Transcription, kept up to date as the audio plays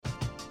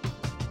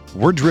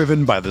We're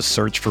driven by the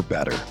search for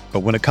better. But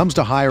when it comes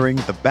to hiring,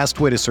 the best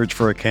way to search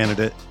for a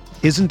candidate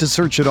isn't to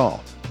search at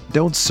all.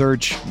 Don't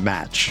search,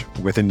 match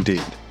with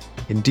Indeed.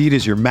 Indeed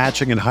is your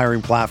matching and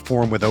hiring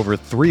platform with over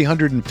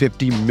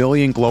 350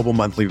 million global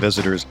monthly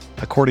visitors,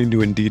 according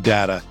to Indeed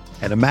data,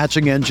 and a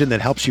matching engine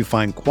that helps you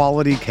find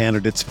quality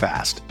candidates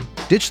fast.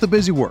 Ditch the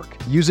busy work.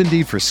 Use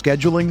Indeed for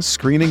scheduling,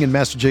 screening, and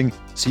messaging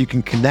so you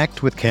can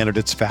connect with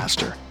candidates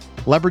faster.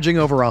 Leveraging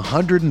over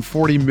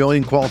 140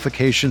 million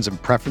qualifications and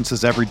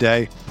preferences every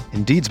day,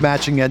 Indeed's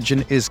matching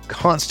engine is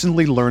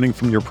constantly learning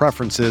from your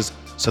preferences,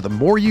 so the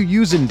more you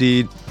use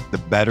Indeed, the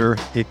better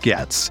it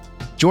gets.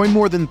 Join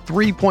more than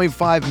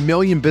 3.5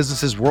 million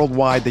businesses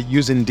worldwide that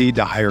use Indeed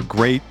to hire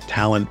great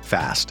talent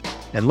fast.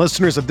 And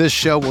listeners of this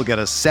show will get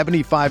a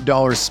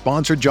 $75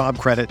 sponsored job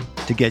credit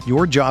to get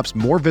your jobs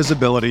more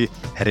visibility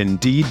at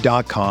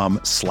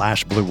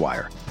Indeed.com/Blue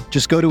Wire.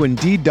 Just go to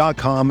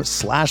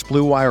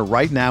Indeed.com/Blue Wire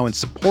right now and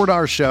support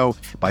our show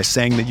by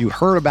saying that you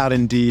heard about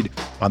Indeed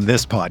on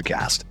this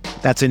podcast.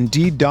 That's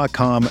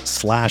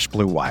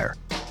Indeed.com/Blue Wire.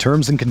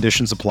 Terms and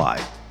conditions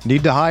apply.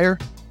 Need to hire?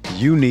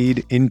 You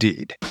need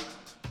Indeed.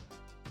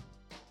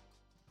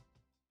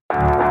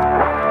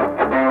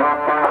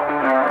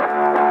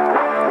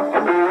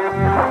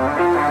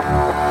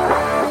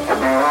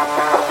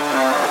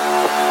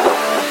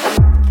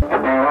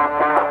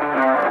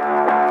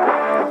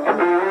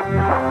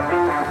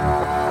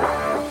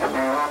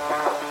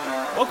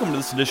 Welcome to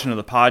this edition of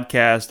the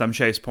podcast. I'm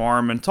Chase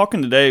Parham, and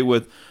talking today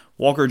with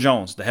Walker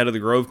Jones, the head of the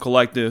Grove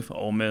Collective.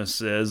 Ole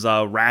Miss is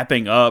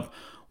wrapping up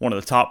one of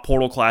the top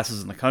portal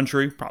classes in the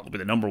country, probably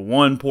the number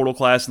one portal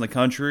class in the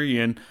country,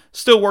 and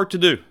still work to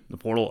do. The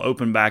portal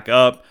opened back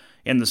up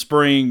in the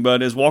spring,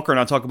 but as Walker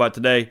and I talk about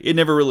today, it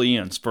never really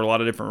ends for a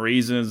lot of different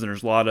reasons, and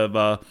there's a lot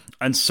of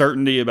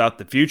uncertainty about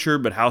the future,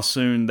 but how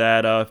soon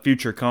that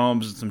future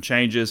comes and some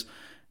changes,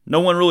 no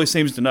one really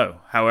seems to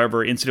know.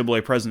 However,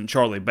 NCAA President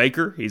Charlie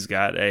Baker, he's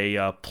got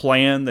a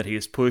plan that he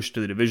has pushed to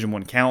the Division I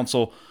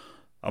Council.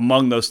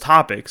 Among those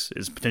topics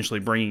is potentially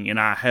bringing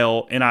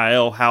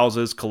NIL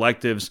houses,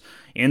 collectives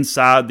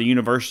inside the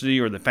university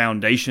or the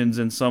foundations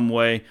in some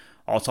way.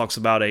 All talks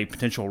about a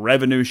potential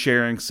revenue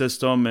sharing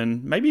system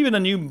and maybe even a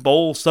new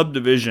bowl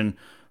subdivision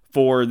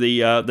for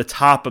the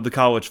top of the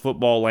college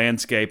football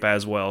landscape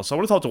as well. So I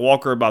want to talk to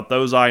Walker about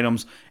those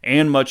items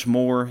and much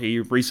more.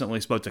 He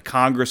recently spoke to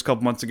Congress a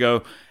couple months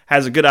ago,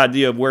 has a good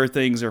idea of where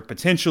things are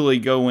potentially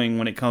going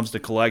when it comes to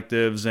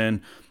collectives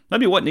and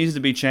maybe what needs to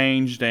be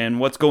changed and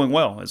what's going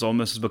well as Ole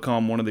Miss has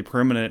become one of the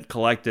preeminent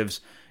collectives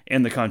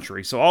in the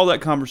country. So all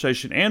that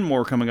conversation and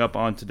more coming up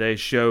on today's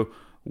show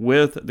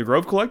with the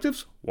Grove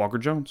Collective's Walker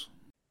Jones.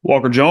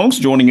 Walker Jones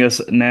joining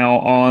us now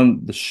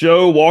on the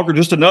show. Walker,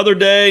 just another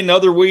day,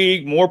 another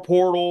week, more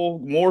portal,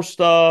 more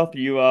stuff.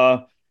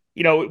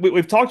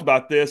 We've talked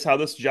about this, how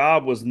this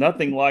job was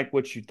nothing like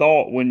what you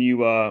thought when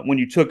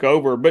you took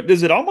over. But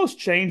does it almost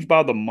change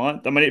by the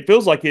month? I mean, it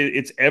feels like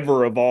it's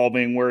ever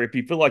evolving. Where if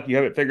you feel like you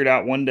have it figured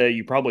out one day,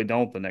 you probably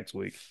don't the next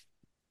week.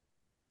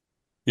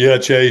 Yeah,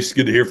 Chase,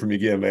 good to hear from you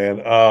again, man.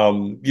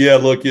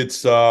 Look,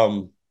 it's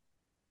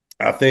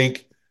I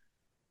think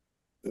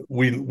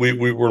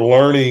we're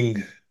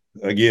learning.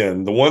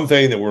 Again, the one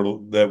thing that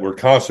we're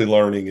constantly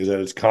learning is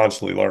that it's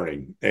constantly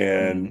learning.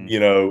 And,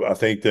 I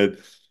think that,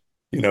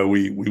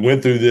 we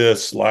went through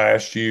this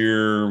last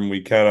year and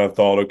we kind of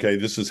thought, okay,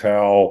 this is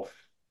how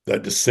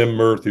that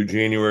December through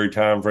January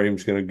timeframe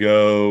is going to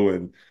go.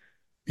 And,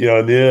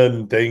 and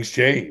then things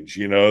change,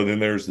 then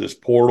there's this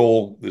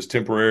portal, this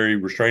temporary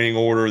restraining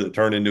order that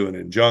turned into an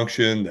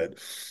injunction that,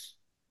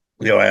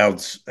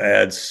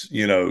 adds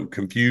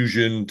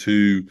confusion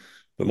to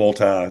the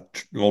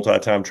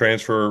multi-time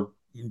transfer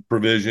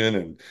provision.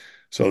 And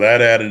so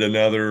that added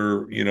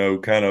another,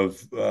 kind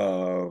of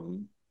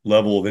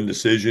level of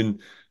indecision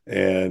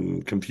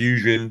and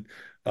confusion.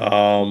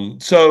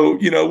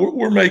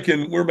 We're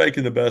making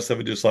the best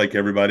of it just like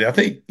everybody. I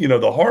think,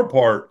 the hard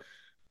part,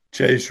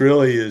 Chase,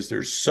 really is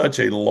there's such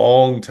a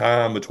long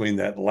time between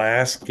that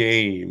last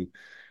game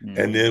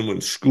and then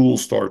when school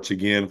starts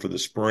again for the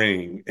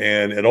spring.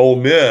 And at Ole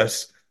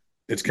Miss,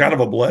 it's kind of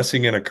a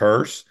blessing and a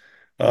curse.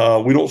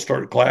 We don't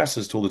start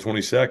classes till the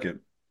 22nd.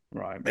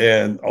 Right.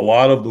 And a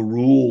lot of the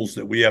rules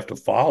that we have to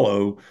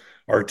follow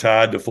are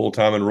tied to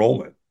full-time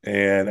enrollment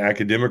and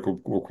academic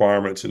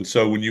requirements. And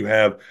so when you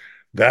have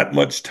that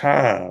much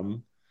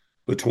time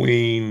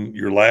between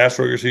your last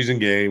regular season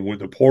game when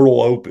the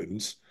portal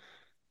opens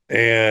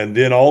and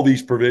then all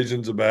these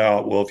provisions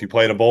about, well, if you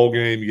play in a bowl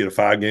game, you get a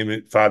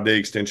 5-day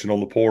extension on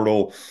the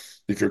portal.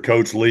 If your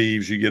coach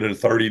leaves, you get a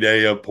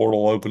 30-day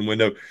portal open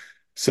window.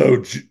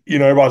 So,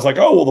 everybody's like,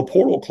 oh, well, the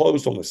portal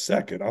closed on the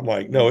 2nd. I'm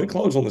like, no, it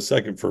closed on the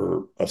 2nd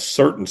for a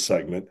certain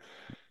segment.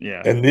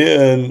 Yeah. And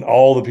then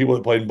all the people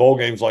that played in bowl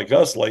games like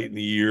us late in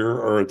the year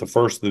or at the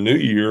first of the new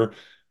year,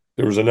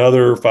 there was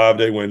another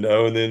 5-day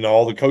window. And then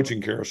all the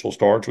coaching carousel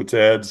starts, which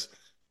adds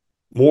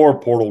more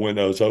portal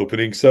windows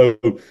opening. So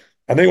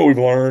I think what we've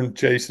learned,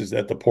 Chase, is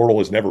that the portal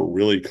is never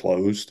really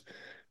closed.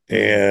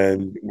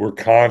 And we're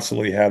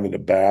constantly having to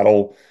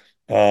battle.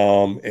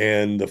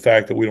 And the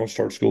fact that we don't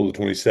start school the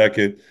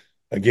 22nd,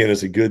 again,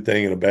 it's a good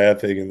thing and a bad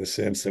thing in the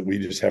sense that we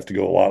just have to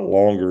go a lot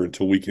longer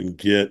until we can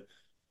get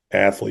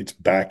athletes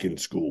back in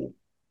school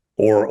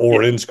or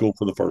Yeah. in school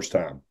for the first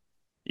time.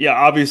 Yeah,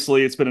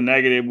 obviously it's been a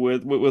negative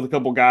with a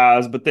couple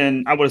guys, but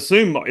then I would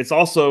assume it's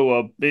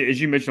also as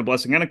you mentioned, a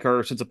blessing and a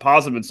curse. It's a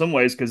positive in some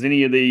ways because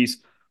any of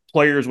these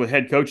players with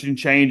head coaching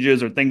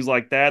changes or things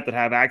like that that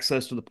have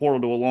access to the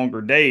portal to a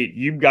longer date,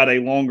 you've got a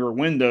longer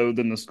window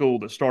than the school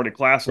that started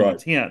class on the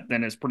Right. 10th.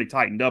 Then it's pretty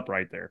tightened up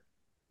right there.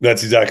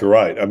 That's exactly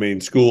right. I mean,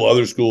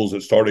 other schools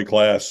that started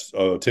class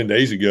 10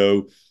 days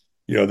ago,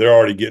 they're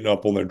already getting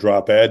up on their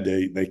drop ad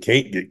date and they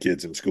can't get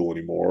kids in school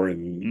anymore.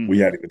 And we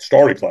Hmm. hadn't even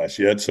started class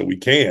yet, so we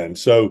can.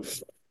 So,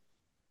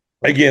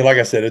 again, like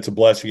I said, it's a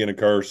blessing and a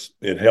curse.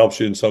 It helps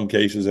you in some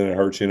cases and it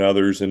hurts you in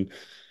others. And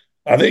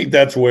I think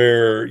that's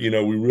where, we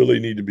really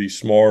need to be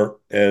smart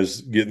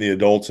as getting the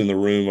adults in the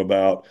room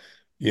about,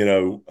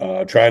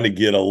 trying to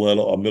get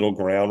a middle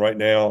ground right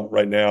now.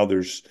 Right now,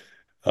 there's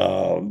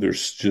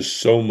just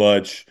so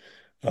much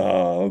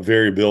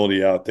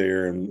variability out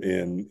there and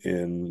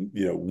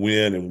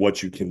when and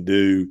what you can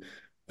do.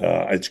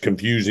 It's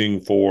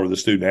confusing for the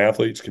student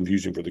athletes,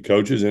 confusing for the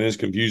coaches, and it's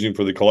confusing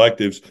for the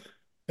collectives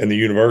and the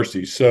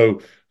universities.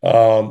 So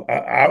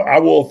I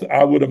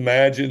would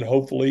imagine,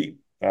 hopefully,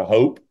 I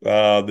hope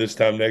this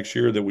time next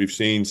year that we've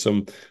seen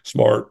some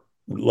smart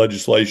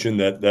legislation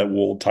that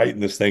will tighten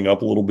this thing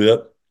up a little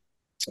bit.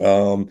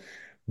 Um,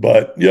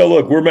 but yeah,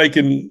 look,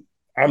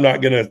 I'm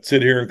not going to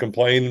sit here and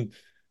complain,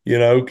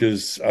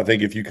 because I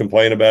think if you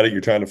complain about it,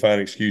 you're trying to find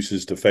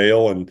excuses to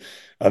fail. And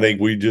I think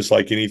we just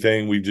like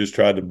anything, we've just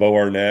tried to bow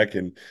our neck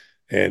and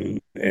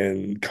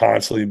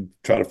constantly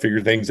try to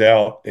figure things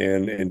out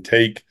and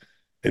take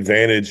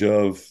advantage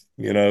of,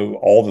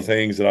 all the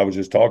things that I was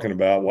just talking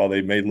about. While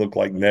they may look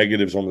like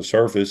negatives on the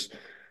surface,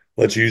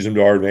 let's use them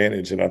to our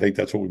advantage. And I think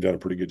that's what we've done a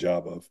pretty good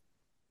job of.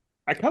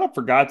 I kind of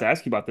forgot to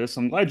ask you about this.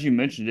 I'm glad you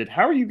mentioned it.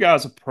 How are you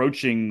guys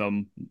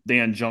approaching the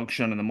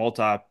injunction and the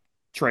multi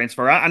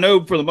transfer? I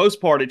know for the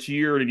most part it's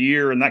year to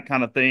year and that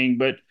kind of thing,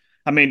 but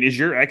I mean, is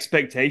your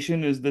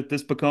expectation is that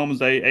this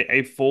becomes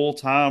a full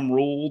time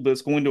rule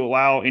that's going to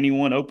allow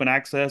anyone open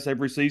access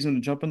every season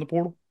to jump in the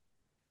portal?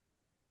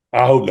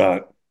 I hope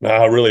not.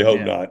 I really hope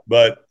Yeah. not.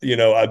 But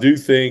I do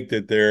think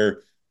that they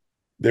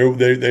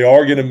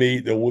are going to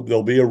meet.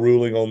 There'll be a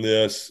ruling on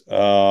this,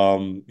 by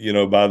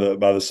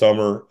the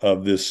summer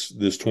of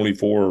this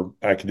 24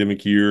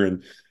 academic year,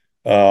 and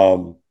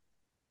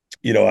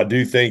I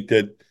do think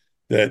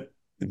that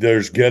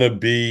there's going to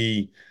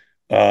be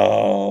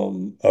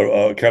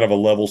a kind of a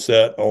level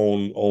set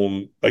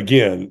on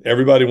again.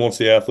 Everybody wants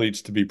the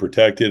athletes to be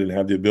protected and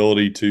have the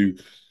ability to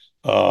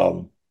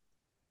um,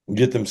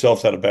 get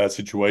themselves out of bad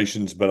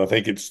situations. But I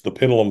think it's the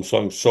pendulum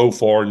swung so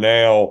far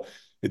now,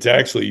 it's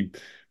actually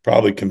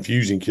probably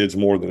confusing kids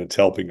more than it's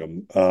helping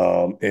them.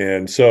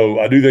 And so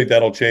I do think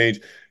that'll change.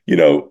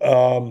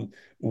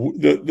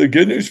 The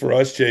good news for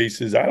us, Chase,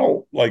 is I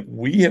don't like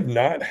we have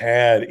not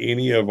had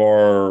any of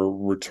our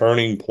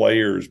returning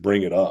players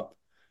bring it up.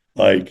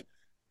 Hmm. Like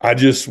I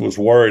just was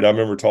worried. I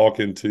remember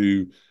talking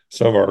to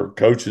some of our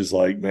coaches,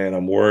 like, man,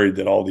 I'm worried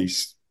that all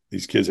these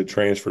kids that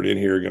transferred in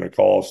here are going to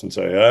call us and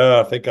say,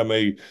 I think I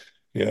may,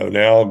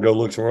 now I'll go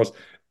look somewhere else.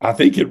 I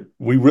think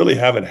we really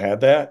haven't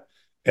had that.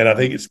 And I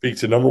think Hmm. it speaks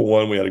to number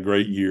one, we had a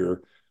great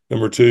year.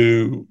 Number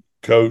two,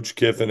 Coach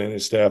Kiffin and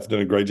his staff have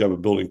done a great job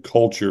of building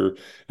culture.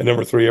 And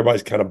number three,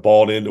 everybody's kind of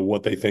bought into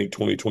what they think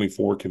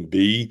 2024 can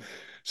be.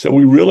 So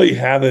it really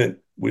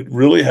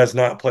has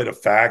not played a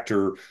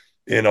factor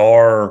in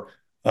our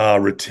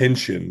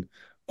retention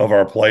of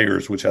our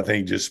players, which I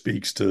think just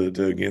speaks to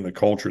again the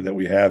culture that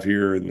we have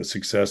here and the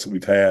success that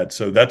we've had.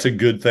 So that's a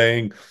good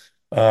thing.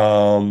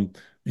 Um,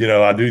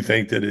 I do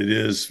think that it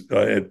is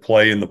at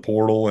play in the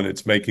portal and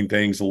it's making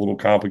things a little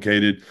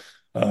complicated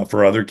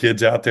for other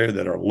kids out there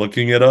that are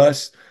looking at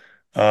us.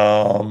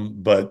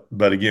 But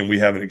again, we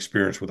have an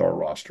experience with our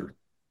roster.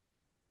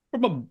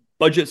 From a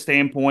budget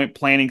standpoint,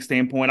 planning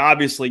standpoint,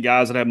 obviously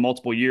guys that have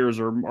multiple years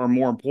are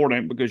more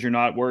important because you're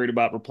not worried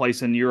about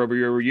replacing year over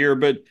year over year.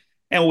 But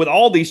and with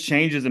all these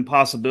changes and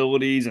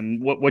possibilities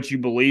and what you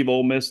believe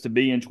Ole Miss to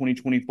be in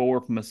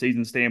 2024 from a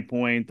season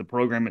standpoint, the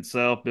program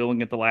itself,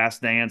 building at the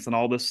last dance and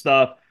all this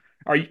stuff,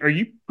 are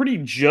you pretty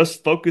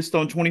just focused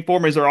on 24? I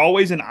mean, is there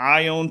always an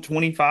eye on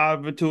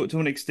 25 to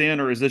an extent,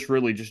 or is this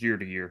really just year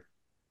to year?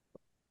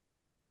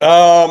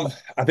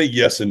 I think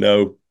yes and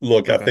no.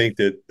 Look, I Okay. think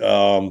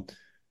that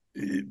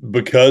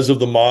because of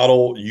the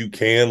model, you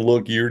can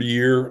look year to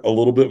year a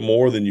little bit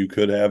more than you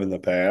could have in the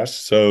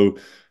past. So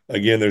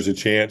again, there's a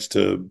chance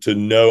to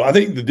know. I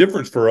think the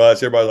difference for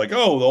us, everybody's like,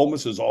 oh, the Ole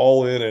Miss is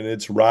all in and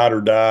it's ride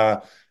or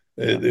die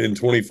Yeah. in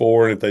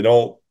 24. And if they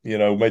don't,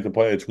 make the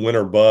play, it's win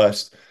or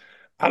bust.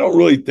 I don't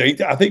really think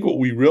that. I think what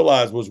we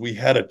realized was we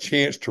had a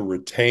chance to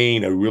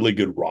retain a really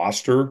good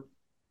roster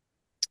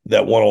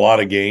that won a lot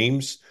of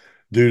games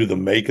due to the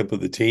makeup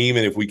of the team.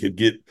 And if we could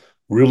get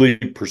really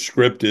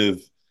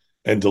prescriptive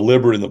and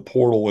deliberate in the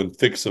portal and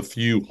fix a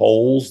few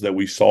holes that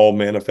we saw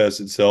manifest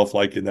itself,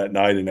 like in that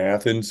night in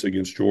Athens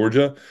against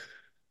Georgia,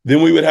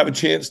 then we would have a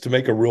chance to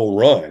make a real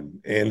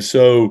run. And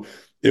so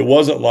it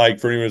wasn't like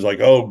for anyone was like,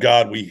 oh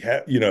God, we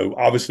have,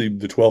 obviously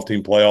the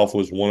 12-team playoff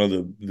was one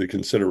of the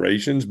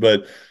considerations,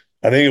 but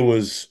I think it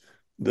was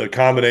the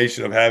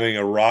combination of having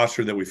a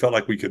roster that we felt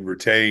like we could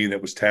retain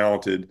that was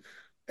talented,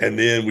 and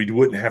then we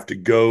wouldn't have to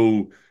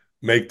go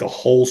make the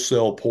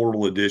wholesale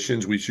portal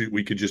additions.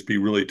 We could just be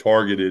really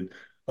targeted.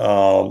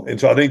 And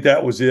so I think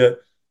that was it.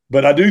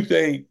 But I do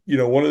think,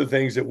 one of the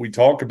things that we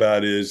talk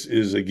about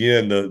is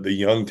again the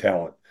young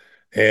talent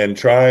and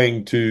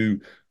trying to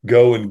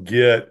go and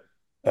get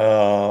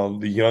the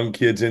young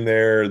kids in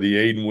there, the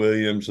Aiden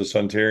Williams, the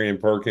Suntarian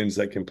Perkins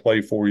that can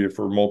play for you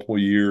for multiple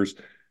years.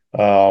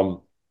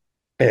 Um,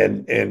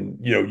 and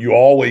you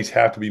always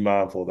have to be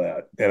mindful of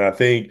that. And I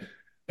think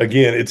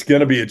again, it's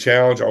going to be a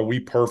challenge. Are we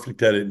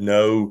perfect at it?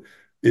 No.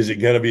 Is it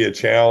going to be a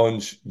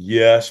challenge?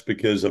 Yes,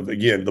 because of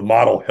again, the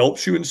model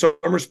helps you in some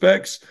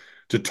respects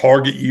to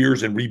target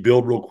years and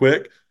rebuild real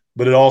quick,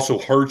 but it also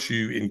hurts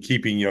you in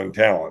keeping young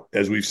talent,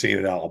 as we've seen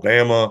at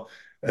Alabama,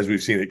 as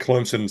we've seen at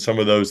Clemson, some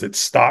of those that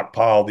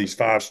stockpile these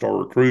 5-star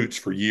recruits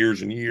for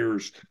years and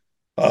years.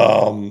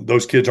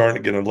 Those kids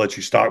aren't going to let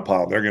you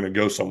stockpile. They're going to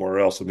go somewhere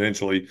else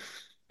eventually.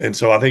 And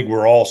so I think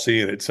we're all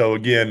seeing it. So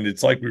again,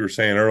 it's like we were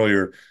saying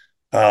earlier,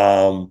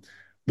 um,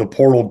 the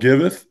portal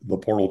giveth, the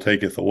portal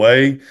taketh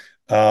away.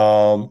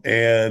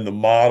 And the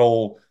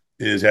model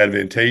is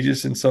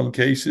advantageous in some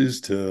cases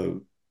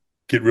to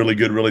get really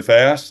good really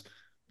fast,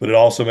 but it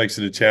also makes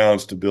it a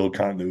challenge to build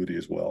continuity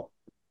as well.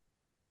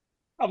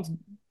 I'll,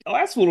 I'll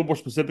ask a little more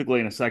specifically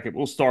in a second.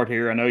 We'll start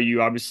here. I know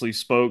you obviously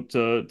spoke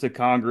to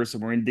Congress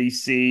and we're in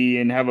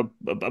DC and have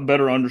a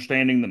better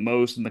understanding than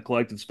most in the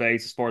collective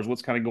space as far as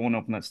what's kind of going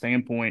on from that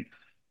standpoint.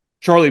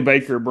 Charlie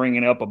Baker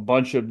bringing up a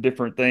bunch of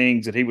different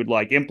things that he would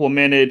like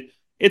implemented.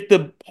 At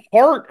the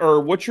heart, or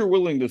what you're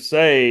willing to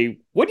say,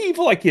 what do you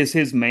feel like is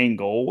his main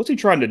goal? What's he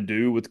trying to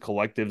do with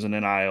collectives and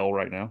NIL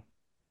right now?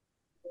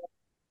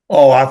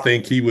 Oh, I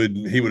think he would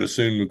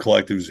assume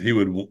collectives. He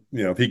would,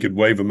 if he could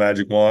wave a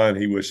magic wand,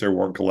 he wish there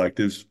weren't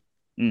collectives.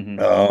 Mm-hmm.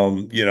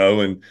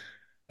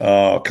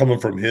 And coming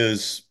from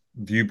his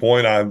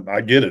viewpoint,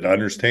 I get it. I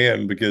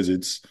understand because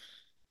it's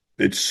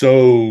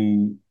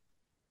so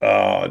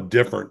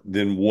different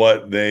than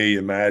what they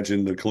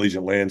imagine the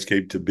collegiate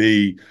landscape to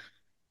be.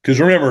 Because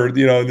remember,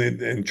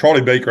 and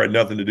Charlie Baker had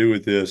nothing to do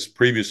with this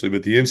previously,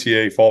 but the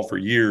NCAA fought for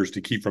years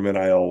to keep from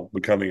NIL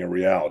becoming a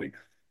reality.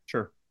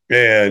 Sure.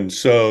 And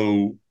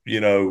so,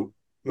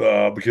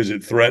 because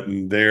it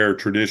threatened their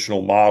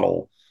traditional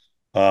model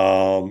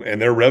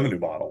and their revenue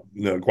model,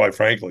 quite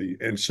frankly.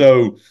 And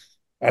so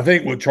I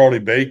think with Charlie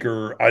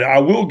Baker, I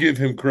will give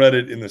him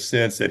credit in the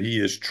sense that he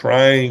is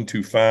trying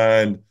to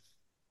find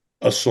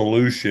a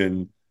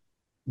solution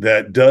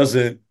that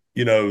doesn't,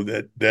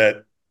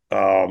 that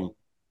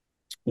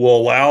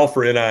will allow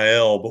for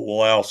NIL, but will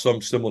allow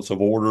some semblance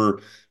of order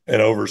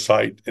and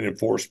oversight and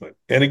enforcement.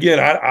 And again,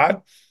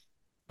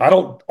 I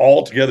don't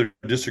altogether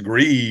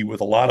disagree with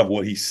a lot of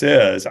what he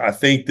says. I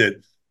think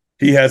that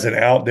he has an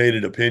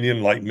outdated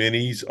opinion, like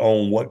many's,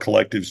 on what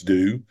collectives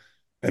do.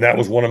 And that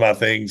was one of my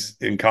things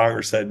in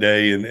Congress that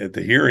day and at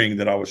the hearing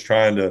that I was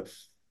trying to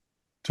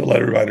let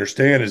everybody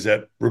understand is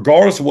that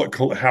regardless of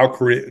how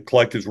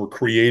collectives were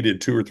created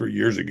 2 or 3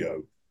 years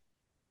ago,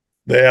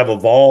 they have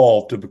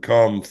evolved to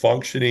become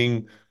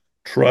functioning,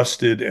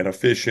 trusted, and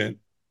efficient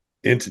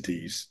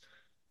entities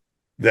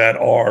that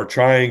are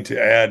trying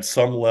to add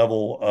some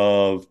level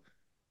of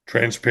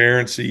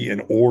transparency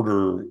and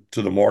order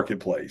to the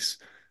marketplace.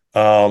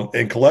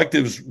 And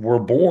collectives were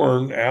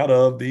born out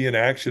of the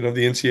inaction of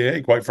the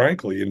NCAA, quite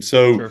frankly. And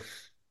so,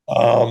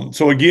 Sure.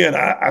 so again,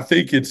 I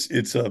think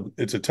it's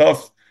a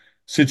tough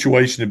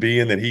situation to be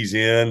in that he's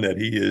in, that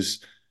he is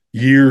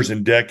years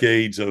and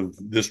decades of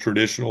this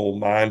traditional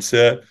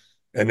mindset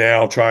and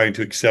now trying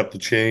to accept the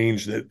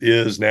change that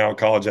is now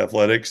college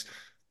athletics.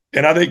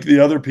 And I think the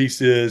other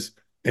piece is,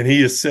 and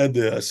he has said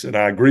this, and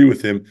I agree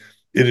with him,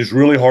 it is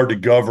really hard to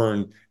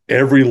govern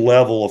every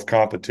level of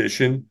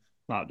competition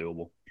Not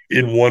doable.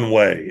 in one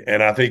way.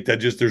 And I think that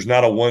just there's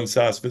not a one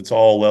size fits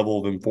all level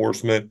of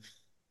enforcement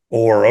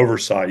or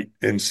oversight.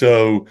 And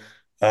so,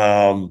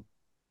 so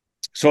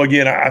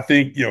again, I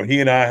think, he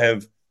and I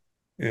have,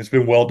 and it's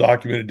been well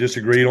documented,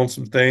 disagreed on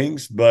some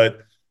things,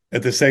 but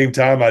at the same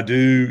time, I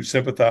do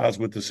sympathize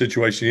with the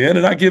situation in,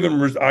 and I give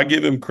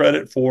him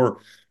credit for,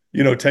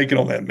 taking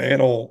on that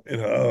mantle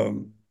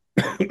and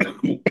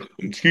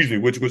excuse me,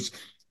 which was,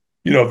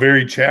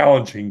 very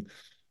challenging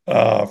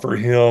for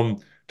him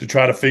to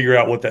try to figure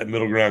out what that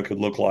middle ground could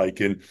look like.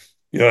 And,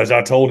 as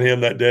I told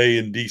him that day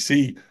in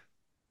DC,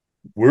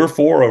 we're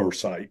for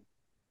oversight.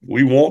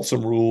 We want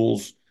some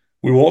rules.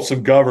 We want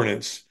some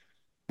governance,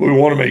 but we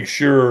want to make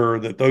sure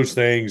that those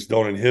things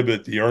don't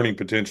inhibit the earning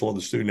potential of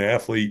the student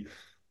athlete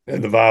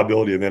and the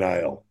viability of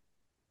NIL.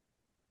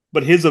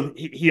 But his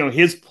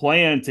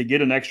plan to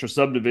get an extra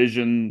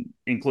subdivision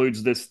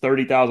includes this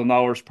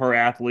 $30,000 per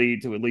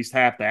athlete to at least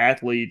half the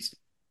athletes.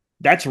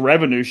 That's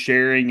revenue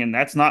sharing, and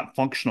that's not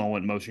functional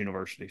in most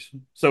universities.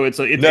 So it's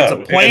a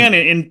No, plan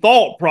and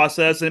thought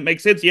process, and it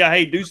makes sense. Yeah,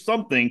 hey, do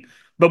something.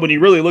 But when you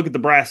really look at the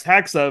brass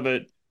tacks of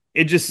it,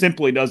 it just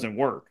simply doesn't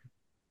work.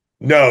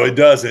 No, it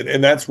doesn't.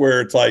 And that's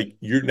where it's like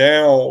you're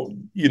now,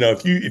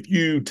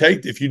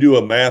 if you do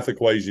a math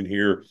equation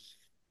here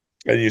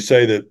and you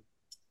say that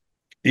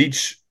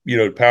each,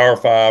 Power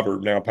Five or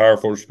now Power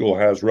Four school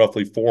has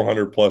roughly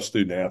 400 plus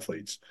student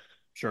athletes.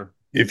 Sure.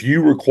 If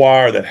you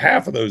require that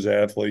half of those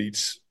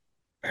athletes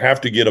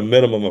have to get a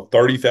minimum of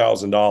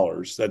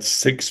 $30,000,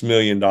 that's $6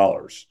 million.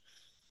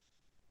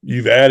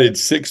 You've added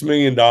 $6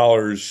 million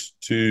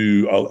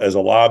to as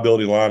a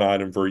liability line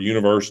item for a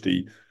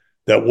university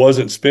that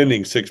wasn't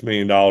spending $6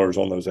 million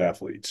on those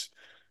athletes,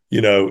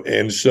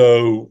 and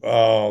so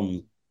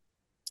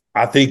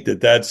I think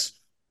that's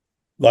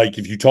like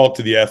if you talk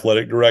to the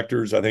athletic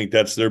directors, I think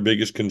that's their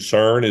biggest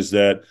concern is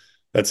that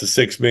that's a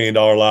 $6 million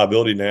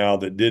liability now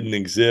that didn't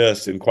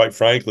exist, and quite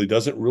frankly,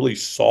 doesn't really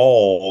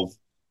solve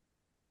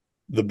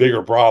the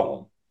bigger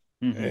problem.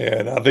 Mm-hmm.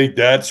 And I think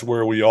that's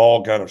where we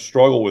all kind of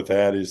struggle with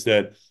that is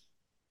that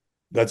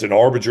that's an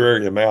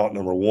arbitrary amount,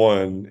 number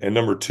one. And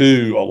number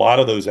two, a lot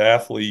of those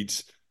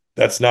athletes,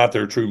 that's not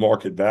their true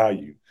market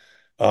value.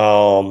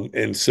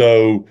 And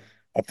so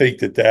I think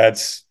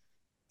that's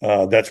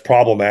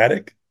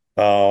problematic.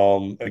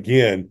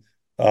 Again,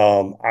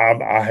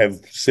 I have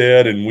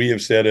said, and we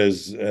have said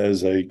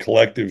as a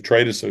collective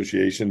trade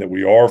association that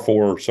we are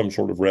for some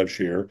sort of rev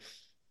share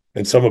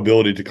and some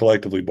ability to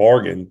collectively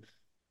bargain.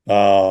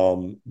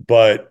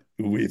 But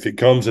if it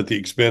comes at the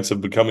expense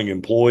of becoming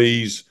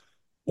employees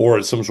or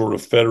at some sort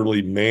of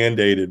federally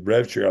mandated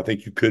rev share, I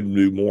think you could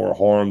do more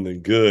harm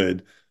than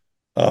good.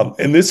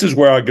 And this is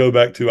where I go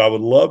back to I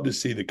would love to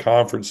see the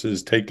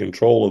conferences take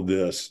control of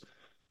this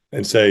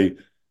and say,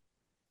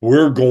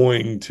 we're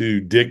going to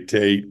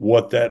dictate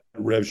what that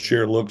rev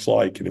share looks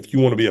like. And if you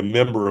want to be a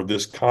member of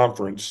this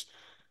conference,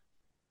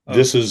 Oh,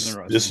 this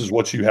interesting. is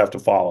what you have to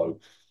follow.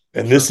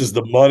 And this Sure. is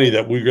the money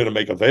that we're going to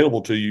make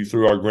available to you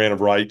through our grant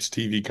of rights,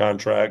 TV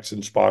contracts,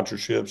 and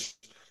sponsorships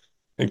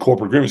and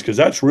corporate agreements, because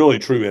that's really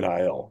true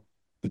NIL.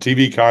 The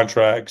TV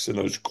contracts and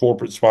those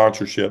corporate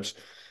sponsorships,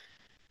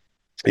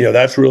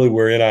 that's really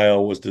where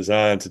NIL was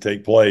designed to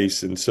take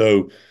place. And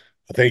so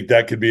I think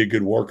that could be a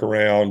good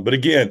workaround. But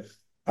again,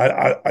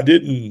 I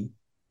didn't,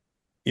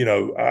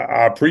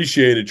 I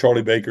appreciated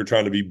Charlie Baker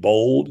trying to be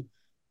bold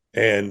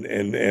and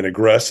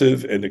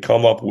aggressive and to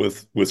come up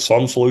with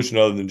some solution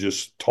other than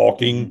just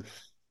talking.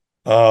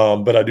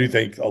 Mm-hmm. But I do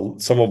think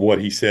some of what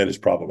he said is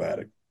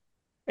problematic.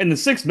 And the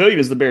 6 million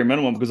is the bare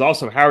minimum because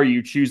also how are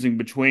you choosing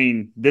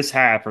between this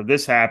half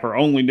or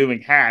only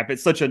doing half?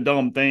 It's such a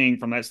dumb thing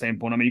from that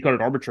standpoint. I mean, you call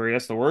it arbitrary,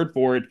 that's the word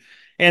for it.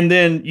 And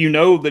then you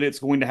know that it's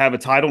going to have a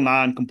Title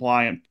IX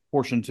compliant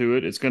portion to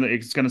it. It's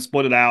gonna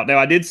split it out. Now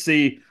I did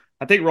see,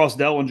 I think Ross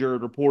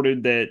Dellinger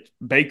reported that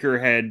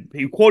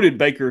he quoted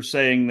Baker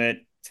saying that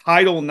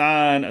Title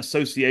IX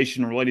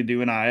association related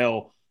to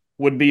NIL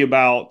would be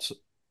about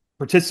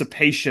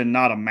participation,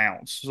 not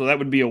amounts. So that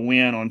would be a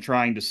win on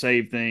trying to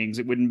save things.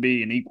 It wouldn't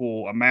be an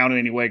equal amount in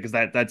any way because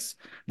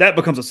that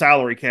becomes a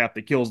salary cap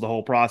that kills the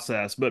whole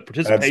process. But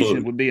participation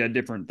Absolutely. would be a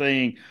different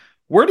thing.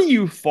 Where do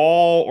you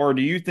fall, or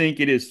do you think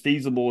it is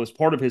feasible as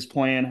part of his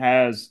plan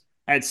has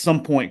at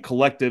some point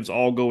collectives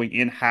all going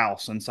in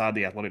house inside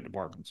the athletic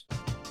departments?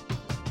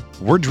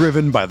 We're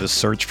driven by the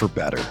search for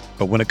better.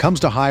 But when it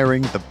comes to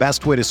hiring, the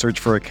best way to search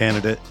for a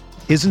candidate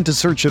isn't to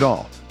search at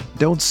all.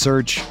 Don't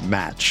search,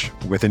 match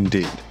with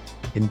Indeed.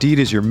 Indeed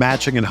is your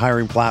matching and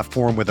hiring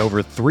platform with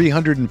over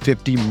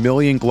 350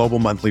 million global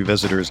monthly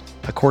visitors,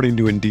 according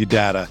to Indeed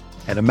data,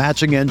 and a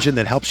matching engine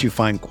that helps you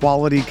find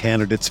quality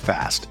candidates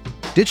fast.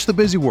 Ditch the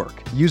busy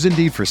work. Use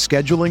Indeed for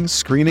scheduling,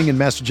 screening, and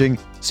messaging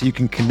so you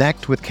can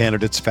connect with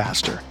candidates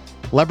faster.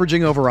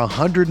 Leveraging over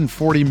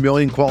 140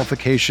 million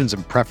qualifications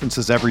and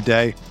preferences every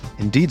day,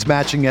 Indeed's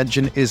matching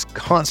engine is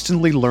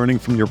constantly learning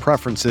from your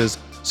preferences,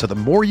 so the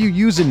more you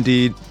use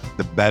Indeed,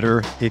 the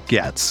better it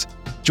gets.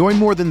 Join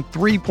more than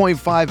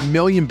 3.5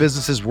 million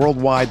businesses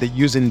worldwide that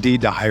use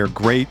Indeed to hire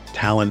great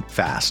talent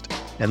fast.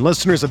 And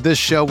listeners of this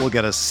show will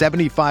get a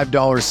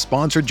 $75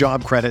 sponsored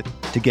job credit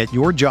to get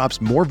your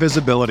jobs more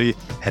visibility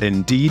at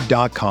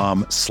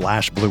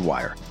Indeed.com/Blue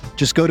Wire.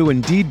 Just go to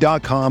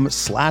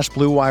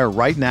Indeed.com/Blue Wire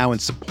right now and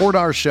support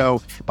our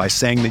show by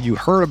saying that you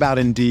heard about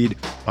Indeed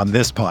on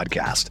this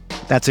podcast.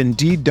 That's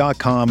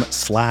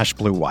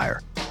Indeed.com/Blue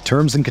Wire.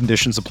 Terms and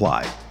conditions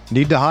apply.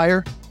 Need to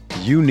hire?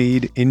 You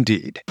need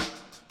Indeed.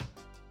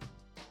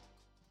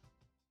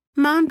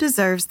 Mom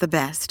deserves the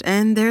best,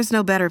 and there's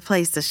no better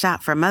place to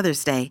shop for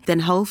Mother's Day than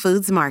Whole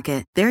Foods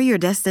Market. They're your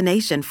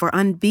destination for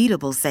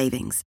unbeatable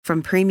savings,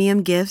 from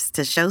premium gifts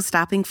to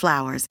show-stopping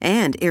flowers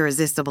and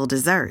irresistible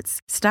desserts.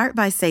 Start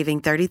by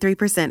saving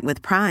 33%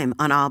 with Prime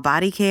on all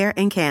body care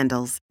and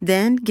candles.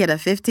 Then get a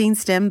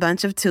 15-stem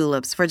bunch of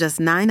tulips for just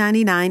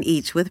 $9.99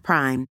 each with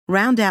Prime.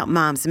 Round out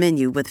Mom's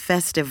menu with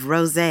festive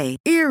rosé,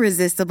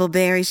 irresistible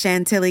berry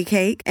chantilly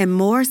cake, and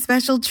more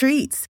special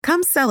treats.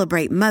 Come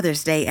celebrate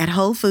Mother's Day at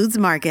Whole Foods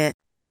Market.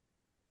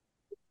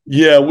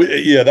 Yeah,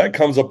 that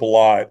comes up a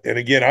lot. And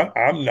again,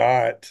 I'm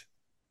not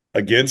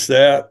against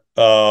that.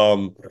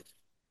 I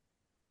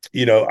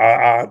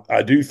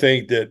do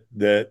think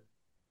that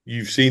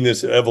you've seen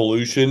this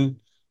evolution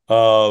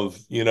of,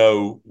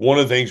 one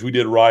of the things we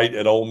did right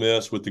at Ole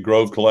Miss with the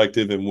Grove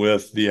Collective and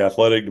with the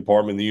athletic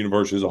department, the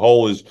university as a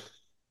whole is,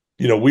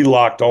 we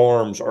locked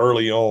arms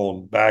early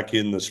on back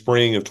in the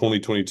spring of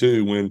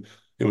 2022 when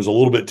it was a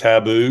little bit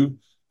taboo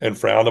and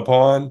frowned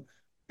upon.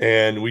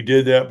 And we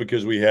did that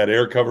because we had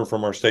air cover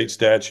from our state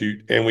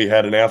statute and we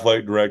had an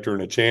athletic director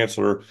and a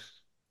chancellor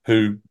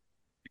who,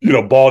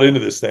 bought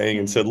into this thing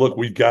and said, look,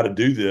 we've got to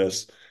do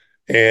this.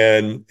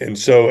 And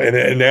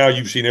now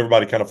you've seen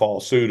everybody kind of follow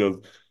suit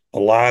of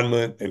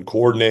alignment and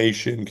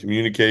coordination,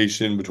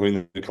 communication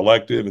between the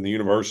collective and the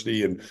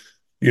university, and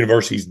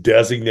universities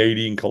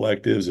designating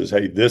collectives as,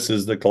 hey, this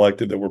is the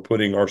collective that we're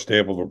putting our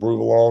stamp of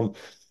approval on.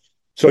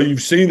 So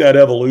you've seen that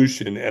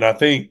evolution, and I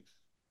think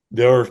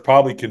there's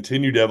probably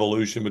continued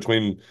evolution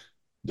between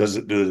does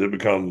it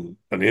become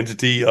an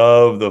entity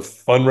of the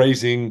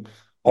fundraising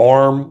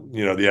arm,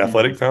 the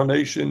athletic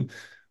foundation?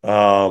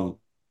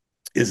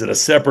 Is it a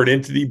separate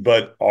entity,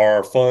 but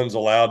are funds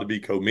allowed to be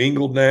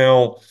commingled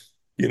now?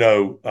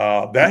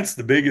 That's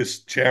the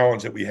biggest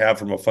challenge that we have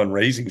from a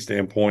fundraising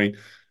standpoint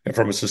and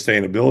from a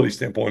sustainability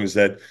standpoint is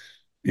that,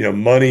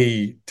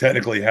 money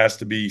technically has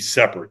to be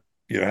separate.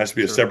 It has to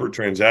be a separate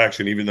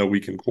transaction, even though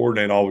we can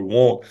coordinate all we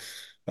want.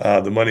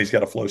 The money's got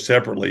to flow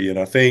separately. And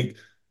I think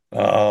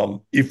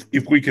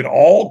if we can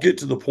all get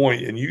to the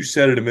point, and you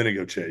said it a minute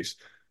ago, Chase,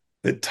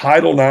 that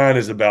Title IX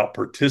is about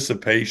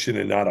participation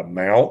and not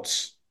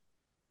amounts,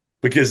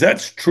 because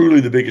that's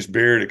truly the biggest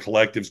barrier to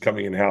collectives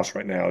coming in-house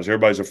right now is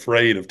everybody's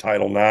afraid of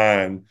Title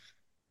IX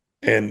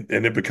and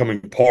it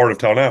becoming part of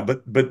Title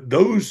IX. But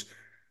those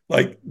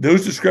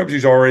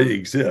discrepancies already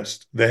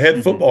exist. The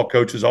head football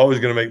coach is always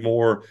going to make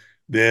more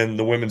than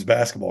the women's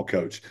basketball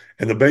coach,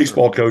 and the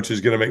baseball coach is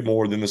going to make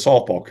more than the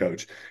softball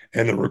coach,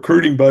 and the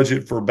recruiting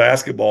budget for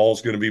basketball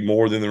is going to be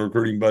more than the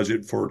recruiting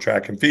budget for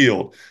track and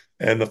field,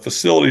 and the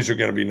facilities are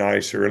going to be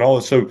nicer and all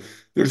this. So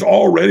there's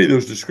already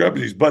those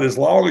discrepancies, but as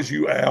long as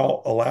you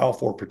allow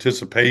for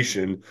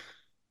participation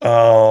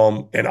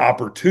and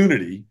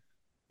opportunity,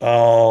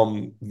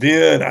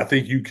 then I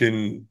think you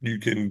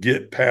can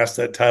get past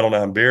that Title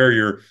IX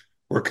barrier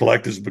where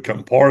collectives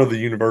become part of the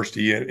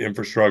university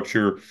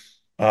infrastructure.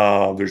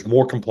 There's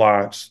more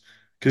compliance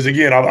because,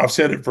 again, I've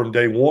said it from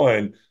day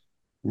one,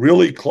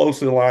 really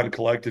closely aligned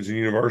collectives and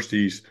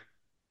universities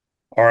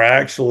are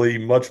actually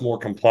much more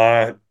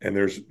compliant. And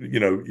there's,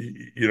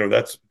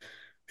 that's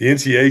the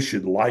NCAA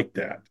should like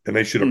that and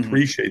they should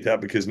appreciate that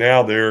because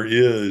now there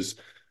is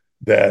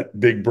that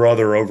big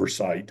brother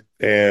oversight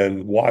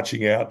and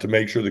watching out to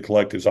make sure the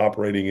collective's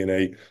operating in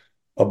a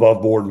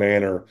above board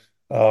manner.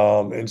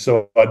 And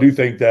so I do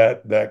think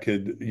that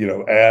could,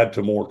 add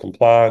to more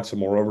compliance and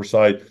more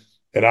oversight.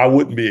 And I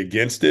wouldn't be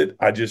against it.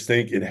 I just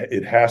think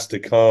it has to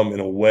come in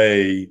a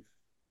way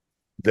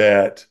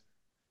that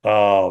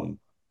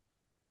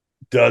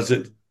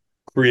doesn't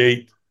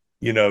create,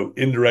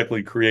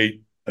 indirectly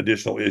create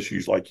additional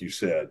issues like you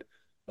said.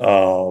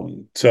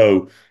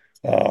 So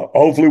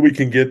hopefully we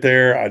can get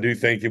there. I do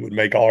think it would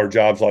make all our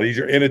jobs a lot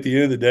easier. And at the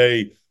end of the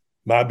day,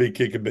 my big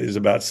kick is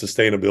about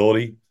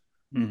sustainability.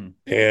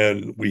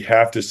 And we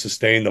have to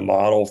sustain the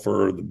model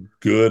for the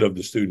good of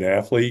the student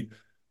athlete.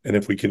 And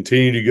if we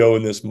continue to go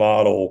in this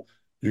model,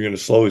 you're going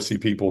to slowly see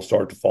people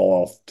start to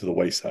fall off to the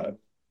wayside.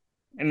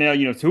 And now,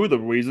 two of the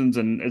reasons,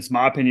 and it's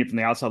my opinion from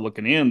the outside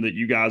looking in, that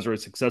you guys are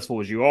as successful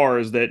as you are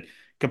is that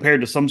compared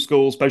to some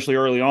schools, especially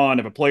early on,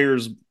 if a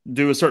player's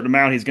due a certain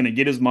amount, he's going to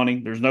get his money.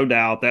 There's no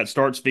doubt that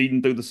starts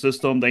feeding through the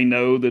system. They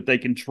know that they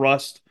can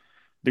trust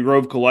the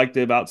Grove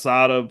Collective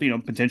outside of,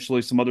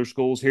 potentially some other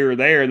schools here or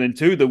there. And then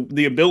two,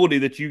 the ability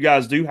that you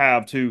guys do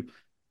have to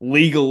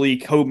legally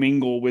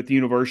commingle with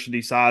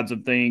university sides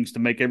of things to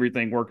make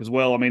everything work as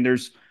well. I mean,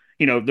 there's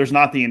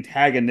not the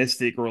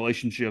antagonistic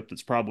relationship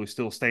that's probably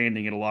still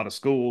standing in a lot of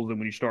schools. And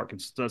when you start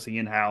discussing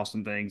in-house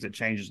and things, it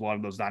changes a lot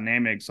of those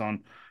dynamics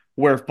on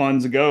where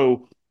funds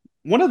go.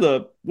 One of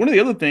the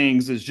other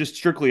things is just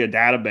strictly a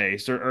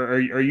database.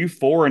 Are you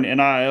for an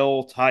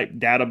NIL type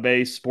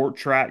database, sport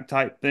track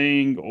type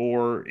thing,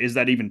 or is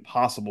that even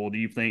possible? Do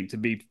you think to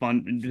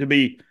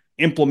be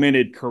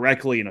implemented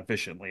correctly and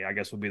efficiently? I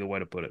guess would be the way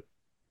to put it.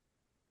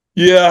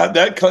 Yeah,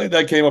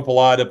 that came up a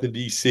lot up in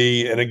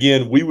DC, and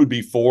again, we would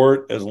be for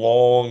it as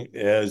long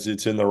as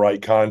it's in the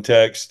right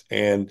context.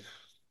 And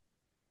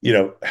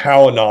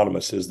how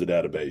anonymous is the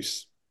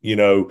database?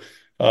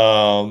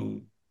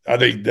 I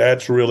think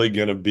that's really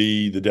going to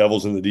be the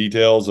devil's in the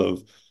details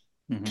of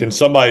can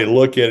somebody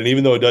look at it,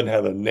 even though it doesn't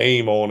have a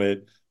name on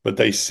it, but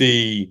they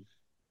see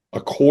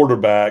a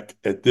quarterback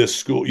at this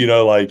school, people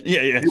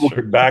sure.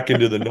 could back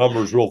into the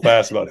numbers real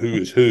fast about who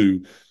is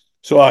who.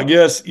 So I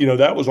guess,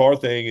 that was our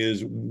thing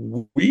is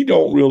we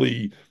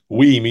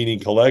meaning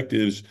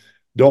collectives,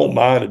 don't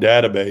mind a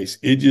database.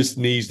 It just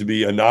needs to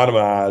be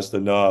anonymized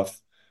enough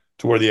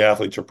to where the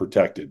athletes are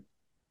protected.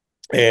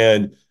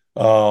 And,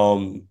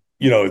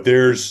 if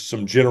there's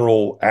some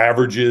general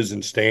averages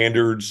and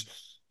standards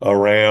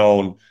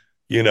around,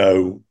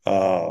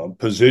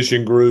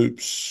 position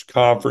groups,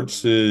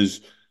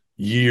 conferences,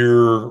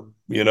 year,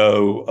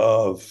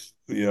 of,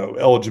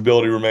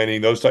 eligibility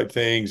remaining, those type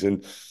things.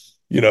 And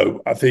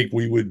I think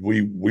we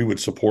would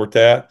support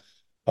that.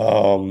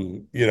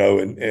 One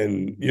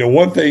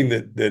thing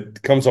that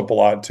comes up a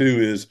lot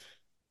too is,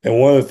 and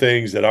one of the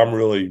things that I'm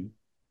really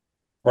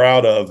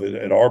proud of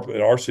at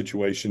our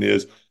situation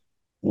is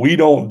we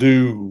don't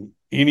do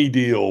any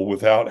deal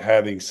without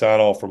having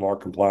sign off from our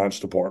compliance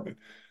department.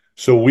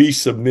 So we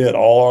submit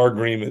all our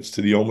agreements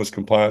to the OMIS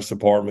compliance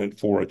department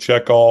for a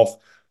check off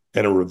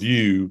and a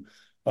review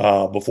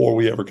before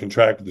we ever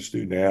contract with the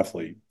student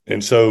athlete.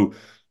 And so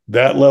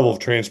that level of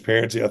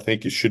transparency, I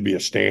think it should be a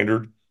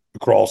standard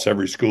across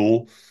every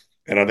school.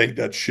 And I think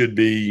that should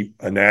be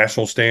a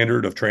national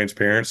standard of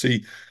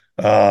transparency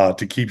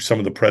to keep some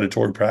of the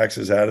predatory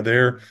practices out of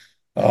there.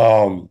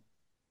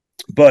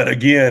 But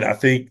again, I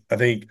think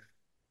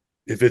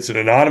if it's an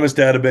anonymous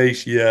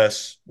database,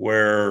 yes,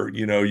 where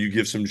you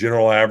give some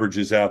general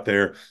averages out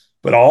there,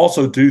 but I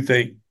also do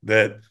think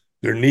that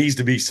there needs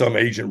to be some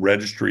agent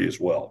registry as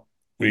well.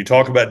 When you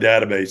talk about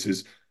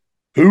databases,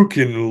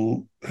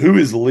 who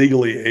is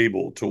legally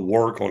able to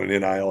work on an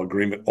NIL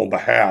agreement on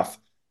behalf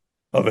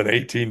of an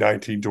 18,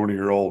 19,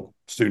 20-year-old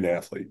student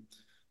athlete?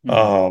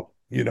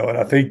 Mm-hmm. And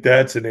I think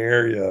that's an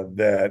area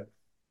that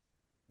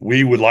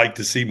we would like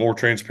to see more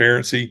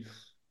transparency,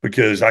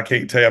 because I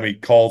can't tell you how many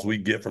calls we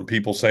get from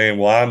people saying,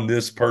 well, I'm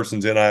this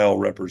person's NIL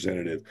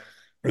representative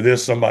or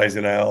this somebody's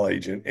NIL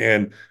agent.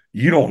 And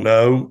you don't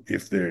know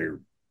if they're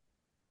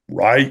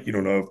right. You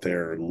don't know if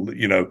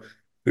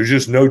there's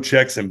just no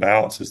checks and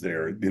balances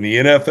there. In the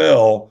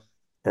NFL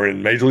or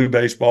in Major League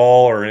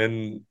Baseball or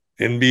in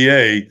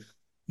NBA,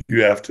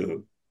 you have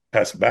to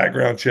pass a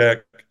background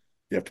check.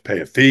 You have to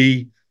pay a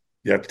fee.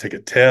 You have to take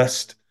a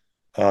test.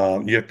 You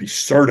have to be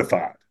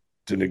certified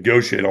to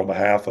negotiate on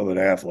behalf of an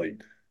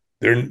athlete.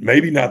 They're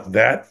maybe not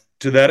that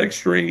to that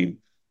extreme,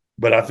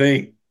 but I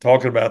think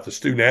talking about the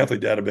student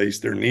athlete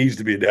database, there needs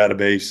to be a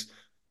database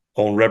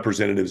on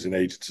representatives and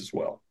agents as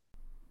well.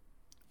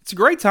 It's a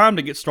great time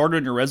to get started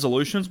on your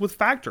resolutions with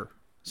Factor.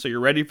 So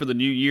you're ready for the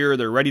new year.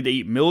 They're ready to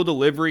eat meal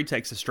delivery,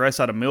 takes the stress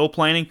out of meal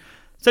planning,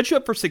 set you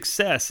up for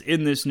success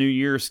in this new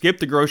year. Skip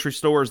the grocery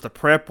stores, the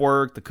prep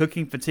work, the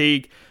cooking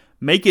fatigue.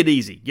 Make it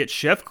easy. Get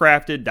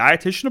chef-crafted,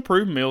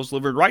 dietitian-approved meals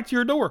delivered right to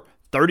your door.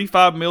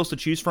 35 meals to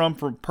choose from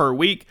per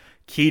week.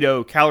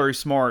 Keto, Calorie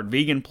Smart,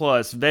 Vegan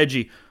Plus,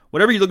 Veggie,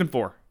 whatever you're looking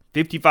for.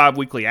 55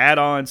 weekly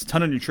add-ons,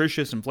 ton of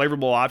nutritious and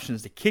flavorful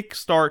options to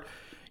kickstart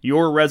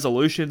your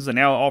resolutions. They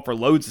now offer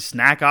loads of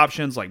snack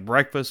options like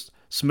breakfast,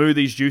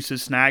 smoothies,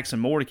 juices, snacks,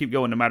 and more to keep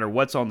going no matter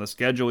what's on the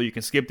schedule. You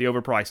can skip the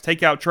overpriced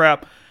takeout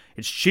trap.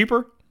 It's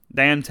cheaper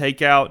than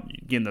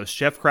takeout. Again, those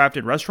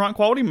chef-crafted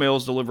restaurant-quality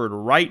meals delivered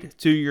right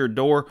to your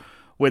door.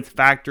 With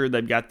Factor,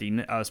 they've got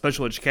the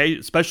special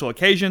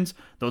occasions.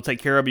 They'll take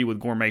care of you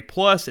with Gourmet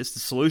Plus. It's the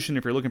solution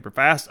if you're looking for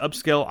fast,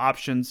 upscale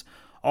options.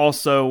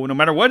 Also, no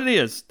matter what it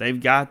is, they've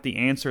got the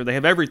answer. They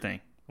have everything.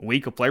 A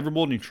week of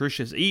flavorful,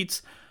 nutritious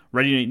eats,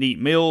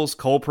 ready-to-eat meals,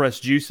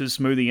 cold-pressed juices,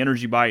 smoothie,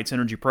 energy bites,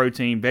 energy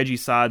protein, veggie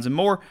sides, and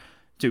more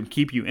to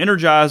keep you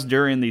energized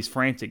during these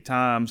frantic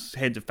times.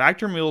 Head to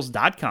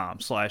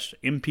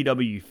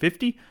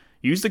factormeals.com/MPW50.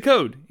 Use the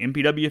code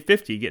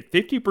MPW50. Get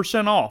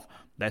 50% off.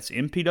 That's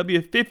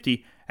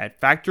MPW50 at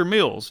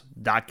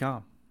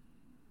factormeals.com.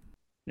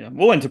 Yeah,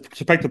 well, and to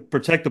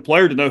protect the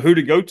player, to know who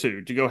to go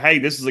to go, hey,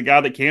 this is a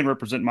guy that can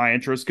represent my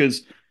interests,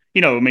 because,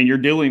 you're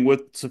dealing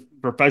with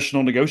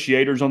professional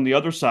negotiators on the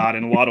other side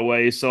in a lot of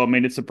ways. So,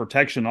 it's a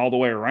protection all the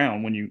way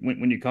around when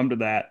you come to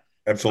that.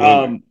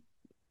 Absolutely.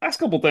 Last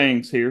couple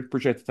things here.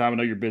 Appreciate the time. I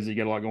know you're busy. You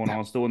got a lot going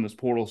on still in this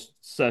portal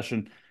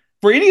session.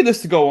 For any of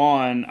this to go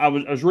on, I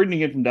was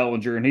reading again from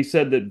Dellinger, and he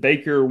said that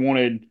Baker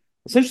wanted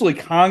 – essentially,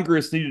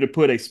 Congress needed to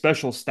put a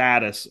special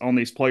status on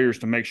these players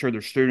to make sure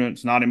they're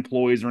students, not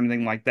employees or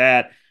anything like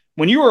that.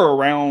 When you were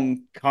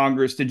around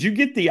Congress, did you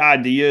get the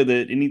idea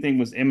that anything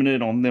was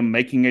imminent on them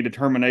making a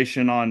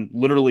determination on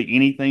literally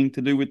anything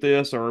to do with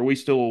this, or are we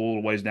still a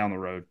little ways down the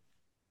road?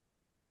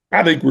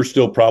 I think we're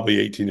still probably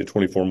 18 to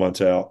 24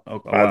 months out.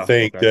 Oh, I wow.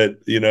 think Okay.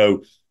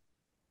 that,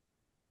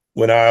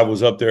 when I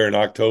was up there in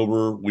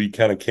October, we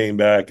kind of came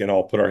back and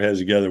all put our heads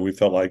together. We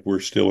felt like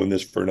we're still in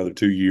this for another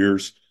 2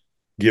 years,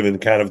 given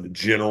kind of the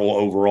general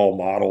overall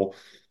model.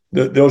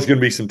 There's going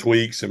to be some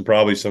tweaks and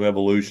probably some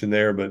evolution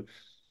there, but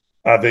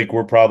I think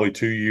we're probably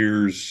 2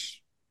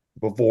 years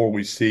before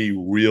we see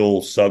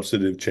real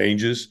substantive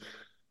changes.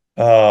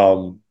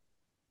 But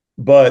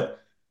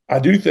I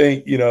do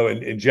think,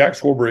 and Jack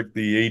Swarbrick,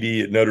 the AD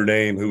at Notre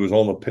Dame, who was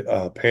on the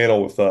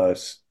panel with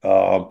us,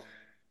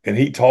 and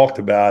he talked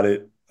about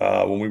it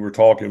when we were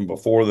talking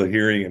before the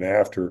hearing and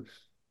after,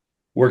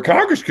 where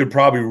Congress could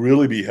probably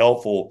really be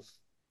helpful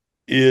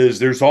is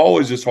there's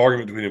always this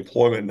argument between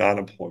employment and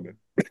non-employment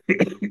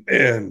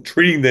and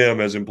treating them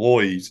as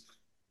employees.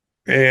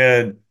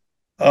 And,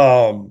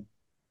 um,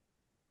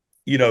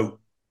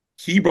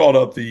 he brought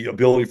up the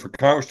ability for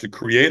Congress to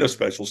create a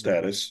special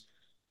status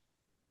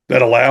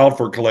that allowed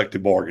for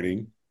collective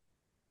bargaining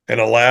and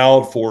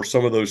allowed for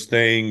some of those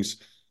things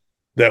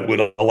that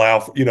would allow,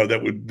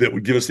 that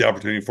would give us the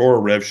opportunity for a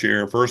rev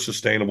share, for a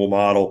sustainable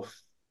model,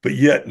 but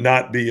yet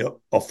not be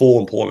a full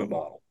employment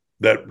model.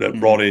 that Mm-hmm.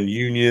 brought in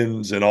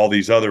unions and all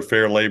these other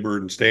fair labor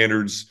and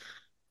standards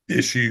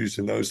issues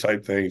and those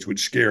type things, would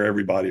scare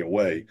everybody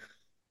away.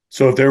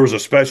 So if there was a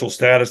special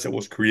status that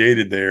was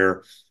created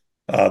there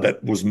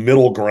that was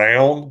middle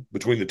ground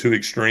between the two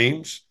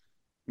extremes,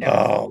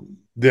 Yeah.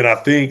 then I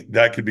think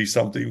that could be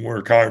something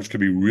where Congress could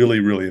be really,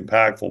 really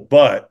impactful.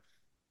 But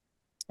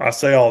I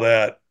say all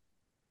that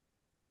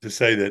to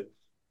say that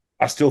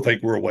I still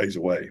think we're a ways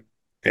away.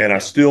 And I Yeah.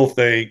 still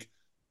think,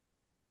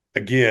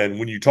 again,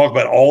 when you talk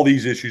about all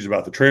these issues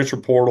about the transfer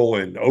portal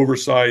and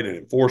oversight and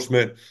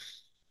enforcement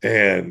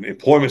and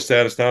employment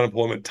status,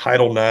 non-employment,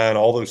 Title IX,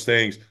 all those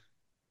things,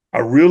 I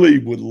really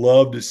would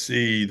love to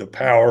see the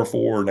Power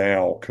Four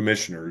now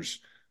commissioners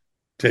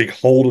take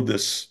hold of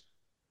this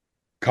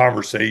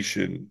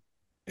conversation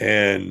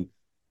and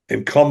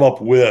come up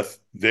with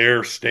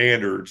their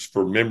standards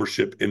for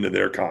membership into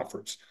their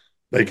conference.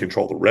 They Mm-hmm.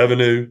 control the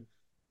revenue,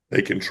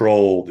 they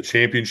control the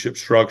championship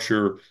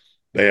structure,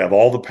 they have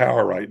all the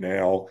power right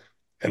now.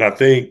 And I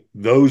think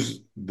those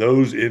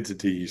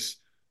entities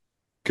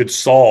could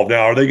solve.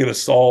 Now, are they going to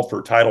solve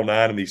for Title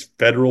IX and these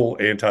federal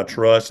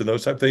antitrust and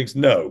those type of things?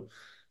 No.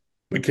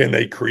 But can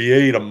they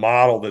create a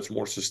model that's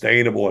more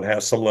sustainable and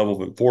has some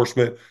level of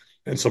enforcement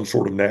and some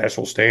sort of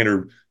national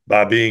standard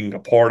by being a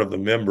part of the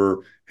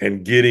member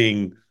and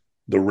getting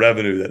the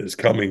revenue that is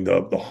coming,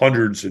 the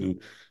hundreds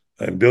and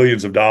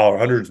billions of dollars,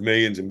 hundreds of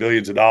millions and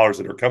billions of dollars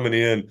that are coming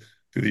in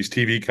through these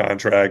TV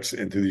contracts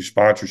and through these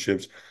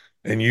sponsorships,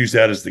 and use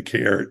that as the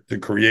carrot to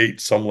create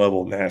some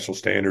level of national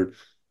standard,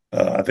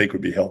 I think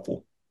would be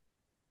helpful.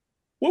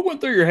 What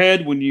went through your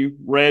head when you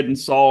read and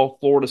saw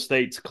Florida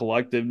State's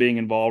collective being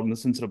involved in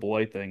this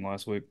NCAA thing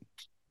last week?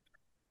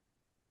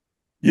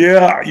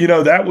 Yeah,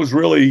 that was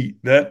really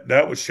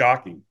that was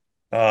shocking,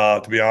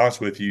 to be honest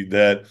with you,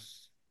 that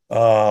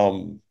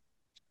um,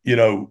 you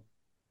know,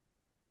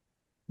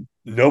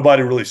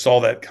 nobody really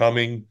saw that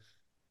coming.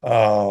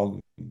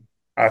 Um,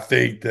 I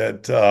think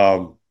that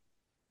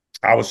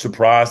I was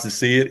surprised to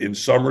see it in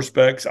some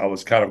respects. I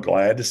was kind of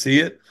glad to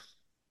see it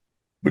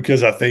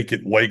because I think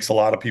it wakes a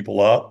lot of people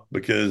up.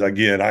 Because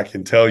again, I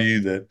can tell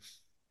you that,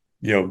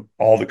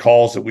 all the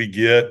calls that we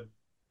get,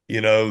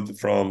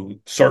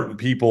 from certain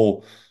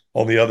people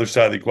on the other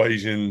side of the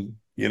equation,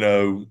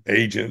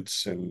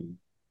 agents and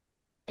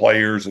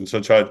players and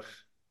such, that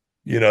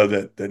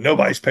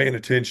nobody's paying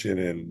attention,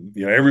 and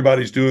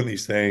everybody's doing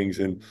these things,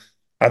 and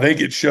I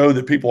think it showed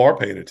that people are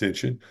paying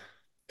attention.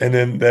 And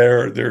then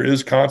there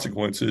is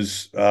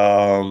consequences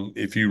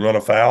if you run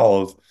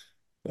afoul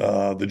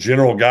of the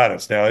general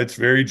guidance. Now it's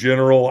very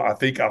general. I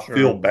think I feel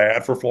Sure.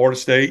 bad for Florida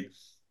State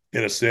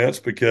in a sense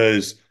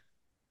because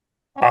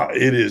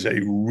it is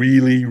a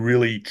really,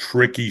 really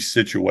tricky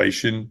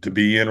situation to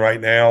be in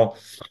right now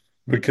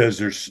because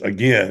there's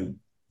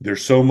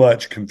so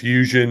much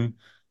confusion,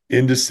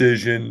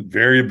 indecision,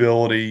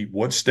 variability,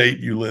 what state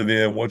you live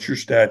in, what's your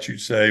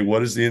statutes say,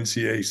 what has the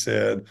NCAA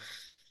said,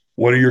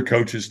 what are your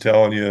coaches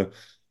telling you,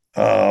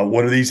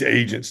 what are these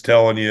agents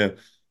telling you?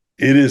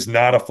 It is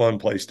not a fun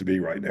place to be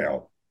right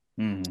now.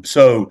 Mm-hmm.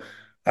 So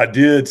I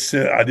did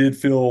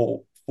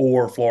feel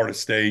for Florida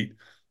State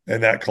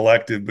and that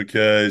collective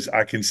because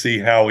I can see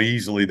how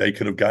easily they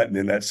could have gotten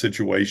in that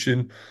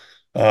situation.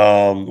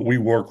 We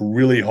work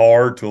really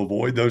hard to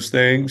avoid those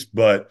things,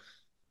 but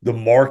the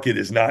market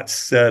is not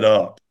set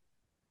up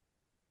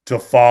to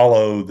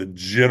follow the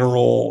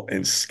general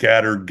and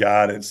scattered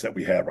guidance that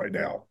we have right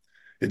now.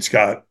 It's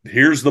got,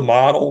 here's the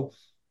model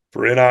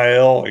for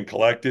NIL and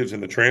collectives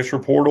and the transfer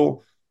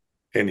portal,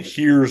 and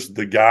here's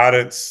the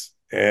guidance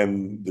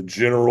and the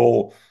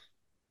general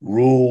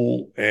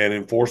rule and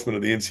enforcement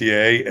of the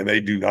NCAA, and they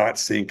do not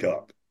sync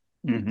up.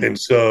 Mm-hmm. And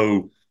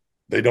so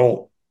they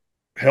don't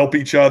help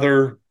each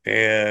other,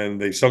 and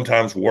they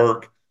sometimes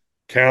work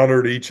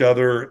counter to each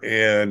other.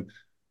 And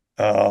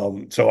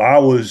so I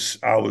was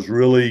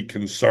really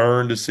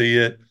concerned to see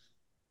it,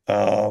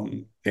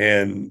 and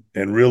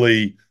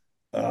really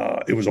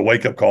it was a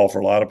wake up call for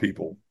a lot of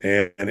people.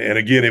 And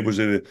again, it was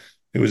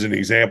an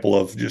example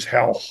of just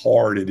how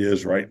hard it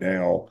is right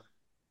now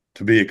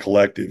to be a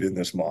collective in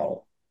this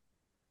model.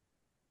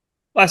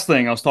 Last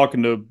thing, I was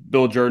talking to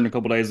Bill Jordan a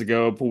couple days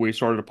ago before we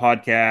started a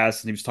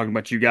podcast, and he was talking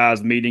about you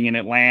guys meeting in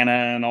Atlanta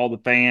and all the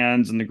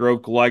fans and the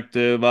Grove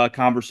Collective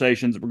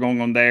conversations that were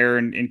going on there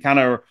and kind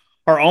of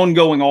are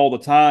ongoing all the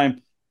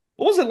time.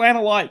 What was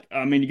Atlanta like?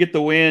 I mean, you get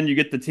the win, you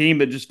get the team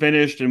that just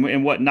finished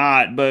and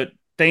whatnot, but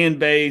fan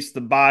base,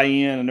 the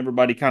buy-in, and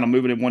everybody kind of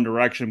moving in one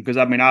direction. Because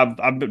I mean, I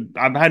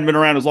hadn't been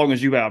around as long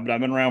as you have, but I've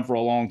been around for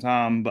a long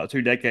time, about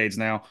 2 decades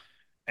now,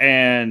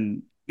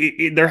 and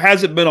there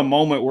hasn't been a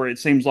moment where it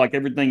seems like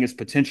everything is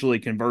potentially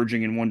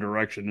converging in one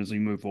direction as we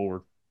move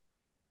forward.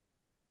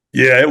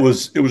 Yeah, it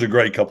was a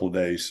great couple of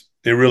days.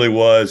 It really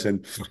was.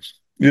 And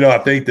I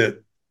think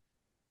that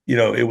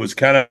it was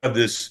kind of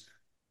this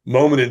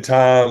moment in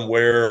time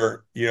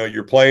where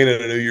you're playing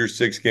in a New Year's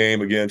Six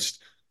game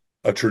against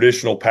a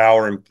traditional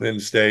power in Penn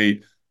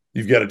State.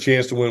 You've got a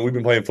chance to win. We've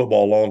been playing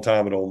football a long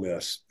time at Ole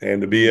Miss,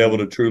 and to be able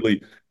Mm-hmm. to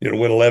truly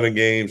win 11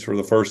 games for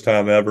the first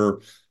time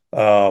ever,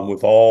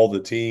 with all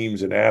the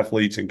teams and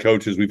athletes and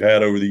coaches we've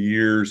had over the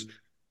years.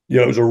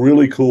 It was a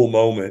really cool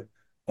moment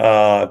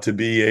to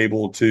be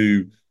able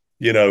to,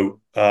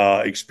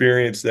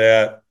 experience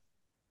that.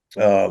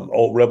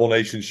 Old Rebel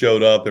Nation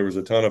showed up. There was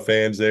a ton of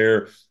fans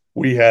there.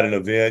 We had an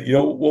event.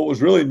 What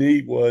was really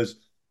neat was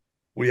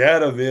we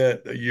had an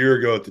event a year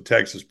ago at the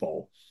Texas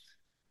Bowl,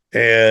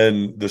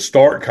 and the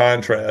stark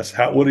contrast.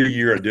 What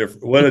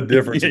a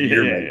difference Yeah, a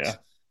year yeah, makes.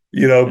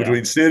 yeah, yeah,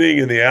 Between sitting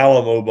in the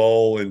Alamo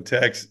Bowl in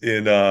Texas,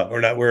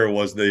 or not where it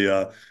was,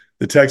 the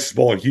Texas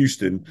Bowl in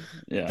Houston,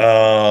 yeah.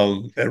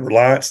 at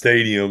Reliance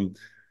Stadium.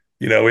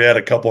 We had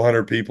a couple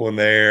hundred people in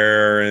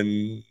there,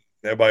 and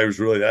everybody was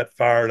really that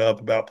fired up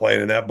about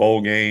playing in that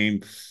bowl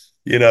game.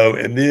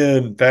 And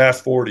then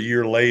fast forward a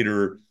year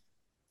later,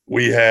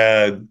 we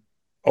had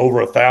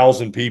over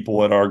 1,000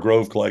 people at our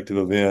Grove Collective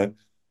event,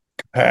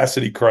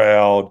 capacity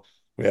crowd.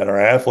 We had our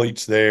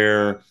athletes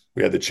there.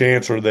 We had the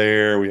chancellor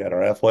there. We had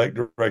our athletic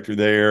director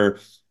there.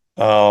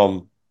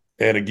 Um,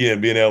 and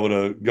again, being able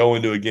to go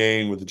into a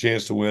game with the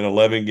chance to win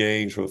 11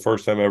 games for the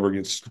first time ever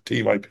against a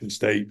team like Penn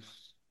State,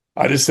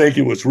 I just think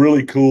it was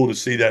really cool to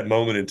see that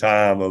moment in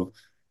time of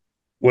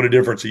what a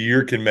difference a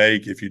year can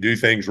make if you do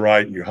things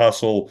right and you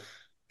hustle.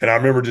 And I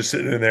remember just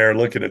sitting in there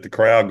looking at the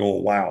crowd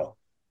going, wow,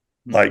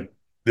 Mhm. like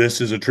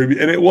this is a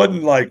tribute. And it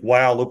wasn't like,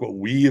 wow, look what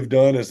we have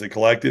done as the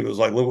collective. It was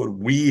like, look what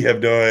we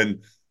have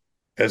done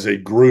as a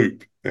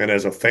group and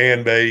as a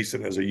fan base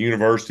and as a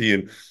university.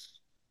 And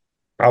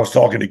I was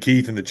talking to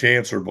Keith and the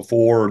chancellor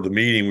before the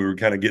meeting. We were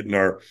kind of getting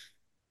our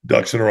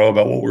ducks in a row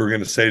about what we were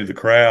going to say to the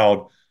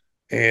crowd.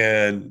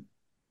 And,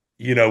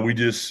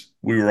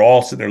 we were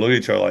all sitting there looking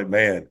at each other like,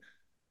 man,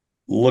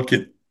 look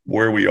at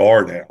where we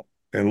are now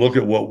and look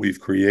at what we've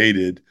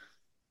created.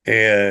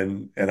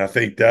 And I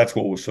think that's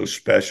what was so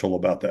special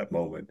about that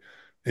moment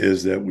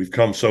is that we've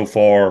come so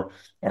far.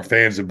 Our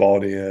fans have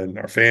bought in.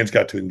 Our fans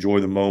got to enjoy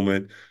the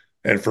moment.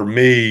 And for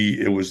me,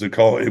 it was I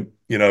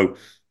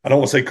don't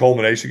want to say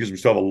culmination because we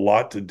still have a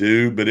lot to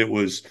do, but it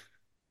was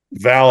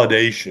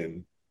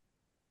validation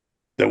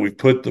that we've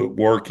put the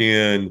work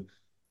in.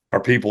 Our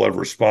people have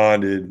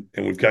responded,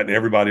 and we've gotten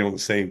everybody on the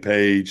same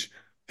page.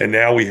 And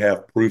now we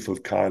have proof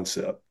of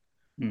concept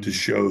to Mhm.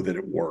 show that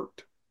it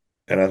worked.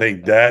 And I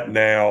think that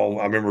now,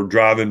 I remember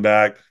driving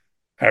back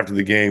after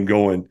the game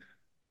going,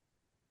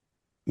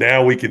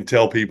 now we can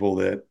tell people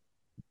that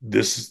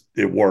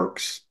it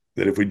works,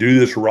 that if we do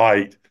this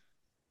right,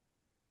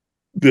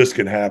 this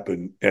can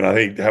happen. And I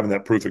think having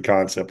that proof of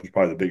concept was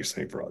probably the biggest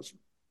thing for us.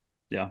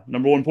 Yeah,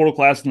 number one portal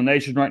class in the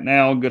nation right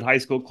now. Good high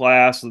school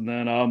class, and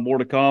then more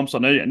to come. So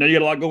I know you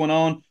got a lot going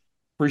on.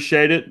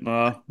 Appreciate it.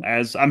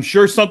 As I'm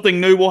sure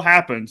something new will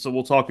happen. So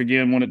we'll talk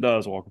again when it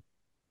does, Walker.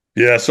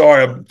 Yeah,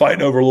 sorry, I'm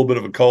fighting over a little bit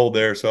of a cold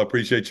there, so I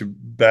appreciate you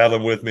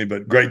battling with me.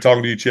 But great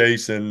talking to you,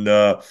 Chase, and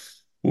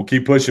we'll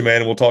keep pushing, man,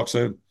 and we'll talk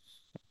soon.